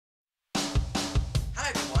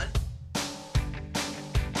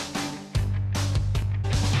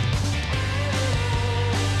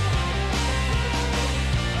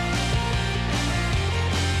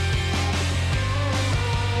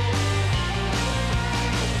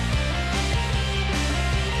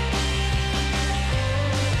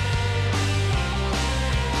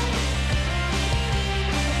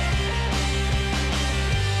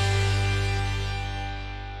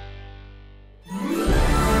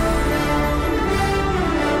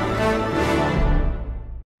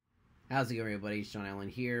How's it going, everybody? Shaun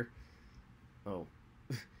here. Oh,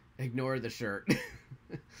 ignore the shirt.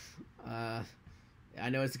 I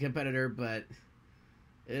know it's a competitor, but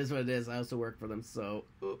it is what it is. I also work for them, so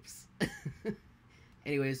oops.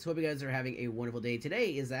 Anyways, hope you guys are having a wonderful day.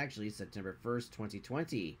 Today is actually September 1st,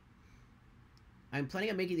 2020. I'm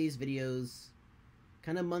planning on making these videos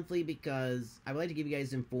kind of monthly because I would like to keep you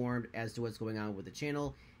guys informed as to what's going on with the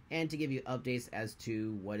channel and to give you updates as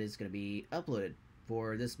to what is going to be uploaded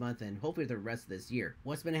for this month and hopefully the rest of this year.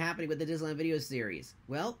 What's been happening with the Disneyland video series?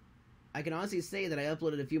 Well, I can honestly say that I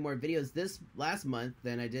uploaded a few more videos this last month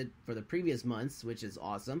than I did for the previous months, which is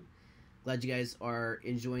awesome. Glad you guys are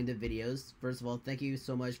enjoying the videos. First of all, thank you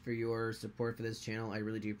so much for your support for this channel. I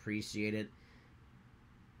really do appreciate it.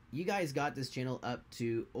 You guys got this channel up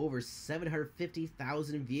to over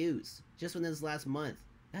 750,000 views just within this last month.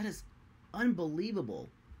 That is unbelievable.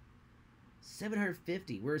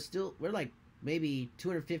 750. We're like maybe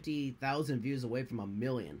 250,000 views away from 1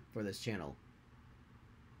 million for this channel.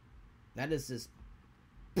 That is just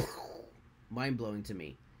mind-blowing to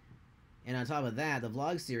me. And on top of that, the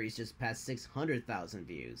vlog series just passed 600,000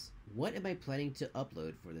 views. What am I planning to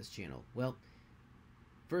upload for this channel? Well,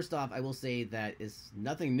 first off, I will say that it's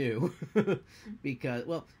nothing new. Because,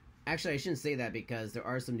 well, actually I shouldn't say that because there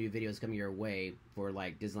are some new videos coming your way for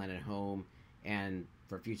like Disneyland at Home and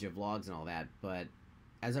for future vlogs and all that. But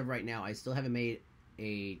as of right now, I still haven't made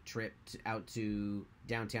a trip out to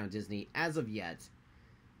downtown Disney as of yet.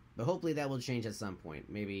 But hopefully that will change at some point,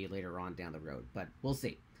 maybe later on down the road, but we'll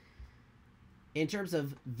see. In terms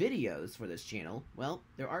of videos for this channel, well,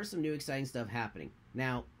 there are some new exciting stuff happening.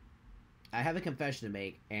 Now, I have a confession to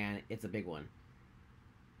make, and it's a big one.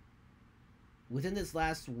 Within this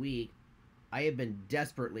last week, I have been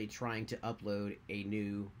desperately trying to upload a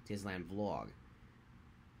new Disneyland vlog.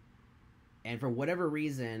 And for whatever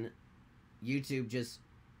reason, YouTube just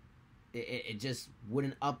it just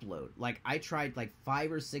wouldn't upload. Like, I tried like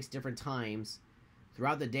 5 or 6 different times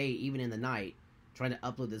throughout the day, even in the night, trying to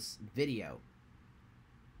upload this video.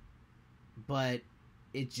 But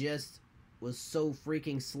it just was so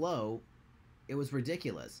freaking slow, it was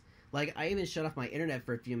ridiculous. Like, I even shut off my internet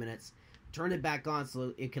for a few minutes, turned it back on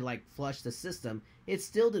so it could like flush the system. It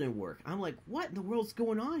still didn't work. I'm like, what in the world's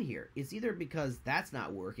going on here? It's either because that's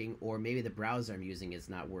not working or maybe the browser I'm using is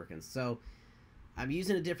not working. So I'm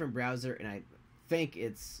using a different browser and I think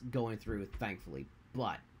it's going through, thankfully.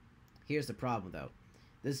 But here's the problem though.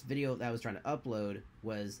 This video that I was trying to upload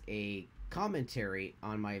was a commentary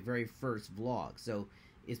on my very first vlog. So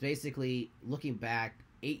it's basically looking back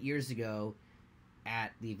 8 years ago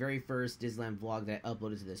at the very first Disneyland vlog that I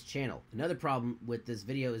uploaded to this channel. Another problem with this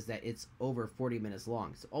video is that it's over 40 minutes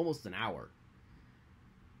long, so almost an hour.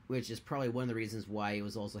 Which is probably one of the reasons why it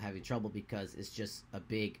was also having trouble, because it's just a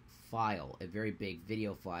big file, a very big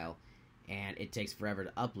video file, and it takes forever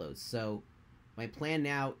to upload. So my plan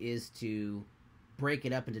now is to break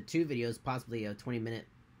it up into 2 videos, possibly a 20-minute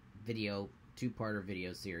video, 2-parter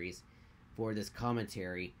video series for this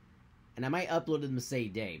commentary. And I might upload them the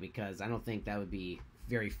same day, because I don't think that would be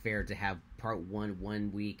very fair to have part 1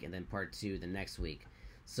 one week and then part 2 the next week.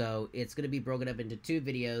 So it's going to be broken up into 2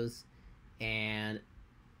 videos, and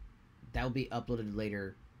that will be uploaded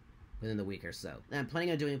later within the week or so. And I'm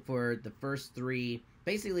planning on doing for the first 3.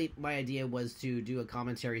 Basically, my idea was to do a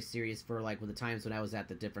commentary series for like with the times when I was at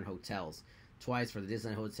the different hotels. Twice for the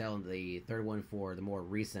Disneyland Hotel and the third one for the more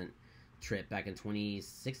recent trip back in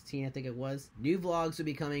 2016, I think it was. New vlogs will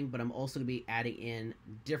be coming, but I'm also going to be adding in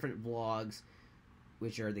different vlogs,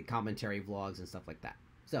 which are the commentary vlogs and stuff like that.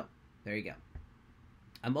 So, there you go.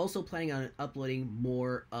 I'm also planning on uploading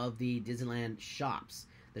more of the Disneyland shops,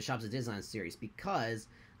 the Shops at Disneyland series, because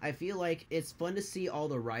I feel like it's fun to see all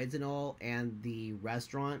the rides and all and the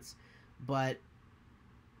restaurants, but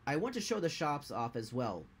I want to show the shops off as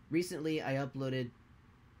well. Recently, I uploaded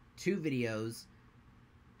 2 videos.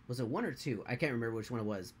 Was it 1 or 2? I can't remember which one it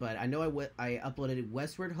was, but I know I uploaded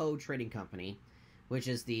Westward Ho Trading Company, which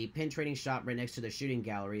is the pin trading shop right next to the shooting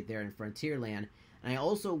gallery there in Frontierland. And I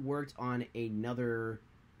also worked on another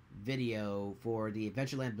video for the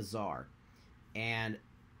Adventureland Bazaar. And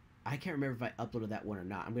I can't remember if I uploaded that one or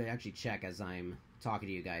not. I'm going to actually check as I'm talking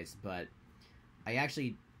to you guys, but I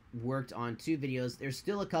actually worked on 2 videos. There's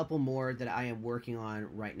still a couple more that I am working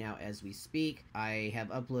on right now as we speak. I have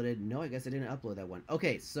uploaded, no, I guess I didn't upload that one.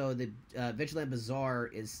 Okay, so the Adventureland Bazaar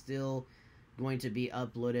is still going to be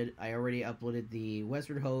uploaded. I already uploaded the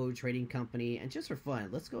Westward Ho Trading Company, and just for fun,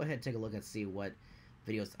 let's go ahead and take a look and see what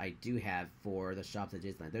videos I do have for the shops at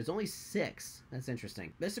Disneyland. There's only 6. That's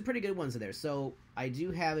interesting. There's some pretty good ones in there. So I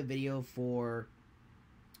do have a video for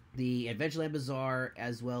the Adventureland Bazaar,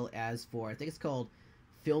 as well as for, I think it's called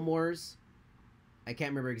Fillmore's. I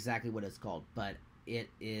can't remember exactly what it's called, but it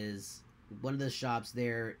is one of the shops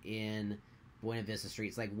there in Buena Vista Street.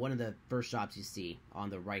 It's like one of the first shops you see on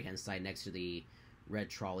the right-hand side next to the red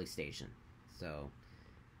trolley station. So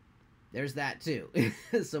there's that too.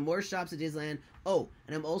 Some more shops at Disneyland. Oh,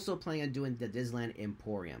 and I'm also planning on doing the Disneyland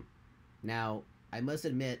Emporium. Now, I must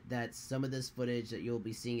admit that some of this footage that you'll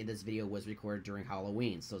be seeing in this video was recorded during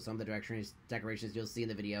Halloween. So some of the decorations you'll see in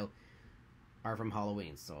the video are from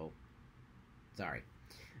Halloween. So, sorry.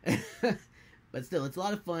 But still, it's a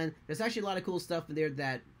lot of fun. There's actually a lot of cool stuff in there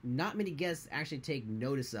that not many guests actually take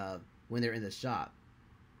notice of when they're in the shop.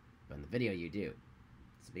 But in the video, you do.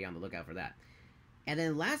 So be on the lookout for that. And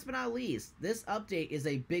then last but not least, this update is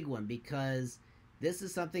a big one because this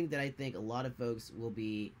is something that I think a lot of folks will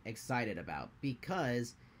be excited about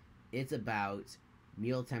because it's about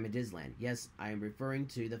Mealtime at Disneyland. Yes, I am referring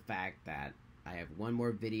to the fact that I have one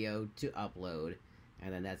more video to upload,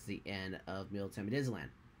 and then that's the end of Mealtime at Disneyland.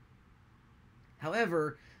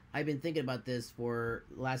 However, I've been thinking about this for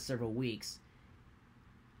the last several weeks.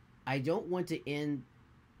 I don't want to end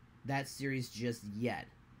that series just yet,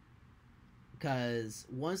 because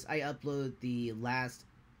once I upload the last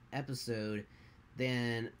episode,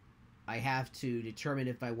 then I have to determine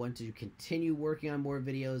if I want to continue working on more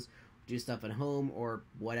videos, do stuff at home, or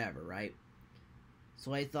whatever, right?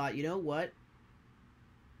 So I thought, you know what?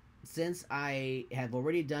 Since I have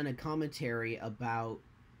already done a commentary about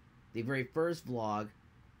the very first vlog,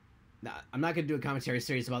 now, I'm not going to do a commentary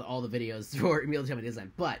series about all the videos for Mealtime at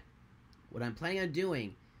Disneyland, but what I'm planning on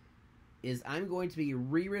doing is I'm going to be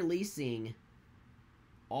re-releasing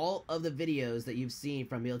all of the videos that you've seen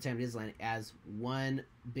from Mealtime at Disneyland as one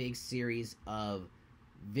big series of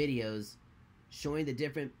videos showing the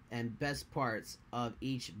different and best parts of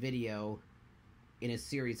each video in a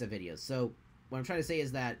series of videos. So what I'm trying to say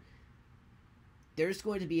is that there's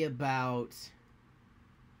going to be about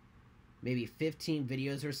maybe 15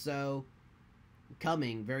 videos or so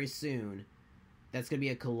coming very soon. That's going to be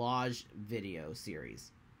a collage video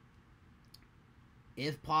series.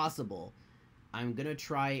 If possible, I'm going to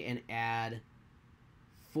try and add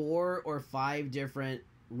 4 or 5 different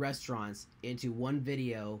restaurants into one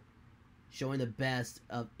video showing the best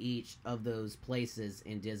of each of those places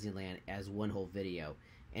in Disneyland as one whole video.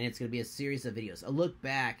 And it's going to be a series of videos. A look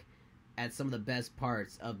back at some of the best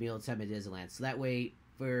parts of Mealtime at Disneyland. So that way,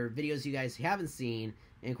 for videos you guys haven't seen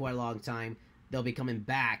in quite a long time, they'll be coming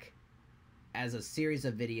back as a series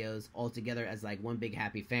of videos all together as like one big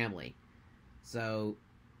happy family. So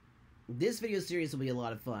this video series will be a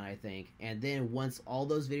lot of fun, I think. And then once all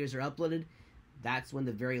those videos are uploaded, that's when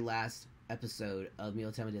the very last episode of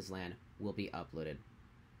Mealtime at Disneyland will be uploaded.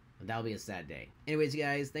 And that'll be a sad day. Anyways,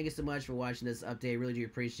 guys, thank you so much for watching this update. Really do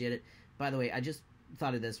appreciate it. By the way, I just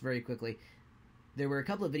thought of this very quickly. There were a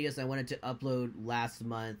couple of videos I wanted to upload last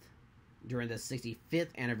month during the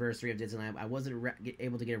 65th anniversary of Disneyland. I wasn't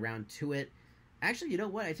able to get around to it. Actually, you know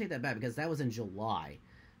what? I take that back because that was in July.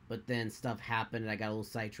 But then stuff happened and I got a little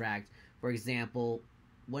sidetracked. For example,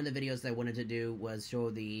 one of the videos I wanted to do was show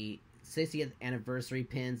the 60th anniversary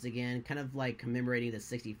pins again, kind of like commemorating the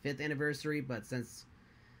 65th anniversary, but since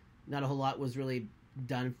not a whole lot was really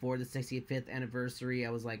done for the 65th anniversary, I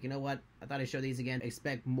was like, you know what, I thought I'd show these again.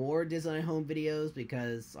 Expect more Disneyland home videos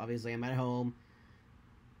because obviously I'm at home.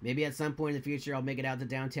 Maybe at some point in the future I'll make it out to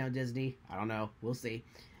downtown Disney. I don't know, we'll see.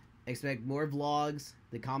 Expect more vlogs,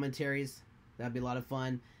 the commentaries, that'd be a lot of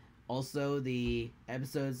fun. Also the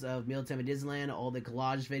episodes of Mealtime at Disneyland, all the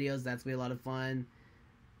collage videos, that's gonna be a lot of fun.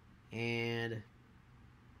 And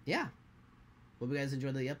yeah, hope you guys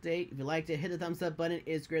enjoyed the update. If you liked it, hit the thumbs up button,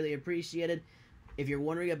 it's greatly appreciated. If you're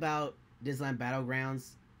wondering about Disneyland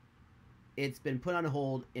Battlegrounds, it's been put on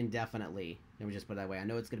hold indefinitely. Let me just put it that way. I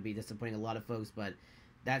know it's going to be disappointing a lot of folks, but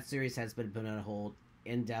that series has been put on hold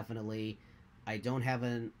indefinitely. I don't have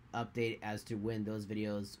an update as to when those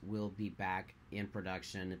videos will be back in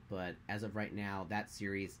production, but as of right now, that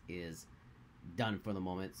series is done for the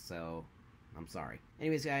moment, so I'm sorry.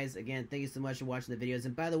 Anyways, guys, again, thank you so much for watching the videos.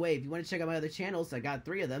 And by the way, if you want to check out my other channels, I got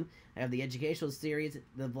 3 of them. I have the educational series,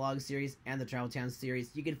 the vlog series, and the Travel Town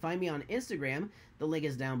series. You can find me on Instagram. The link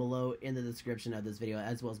is down below in the description of this video,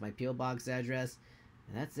 as well as my P.O. Box address.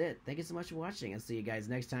 And that's it. Thank you so much for watching. I'll see you guys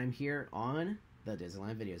next time here on the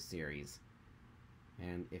Disneyland video series.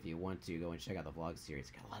 And if you want to, go and check out the vlog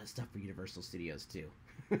series. Got a lot of stuff for Universal Studios, too.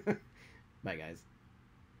 Bye, guys.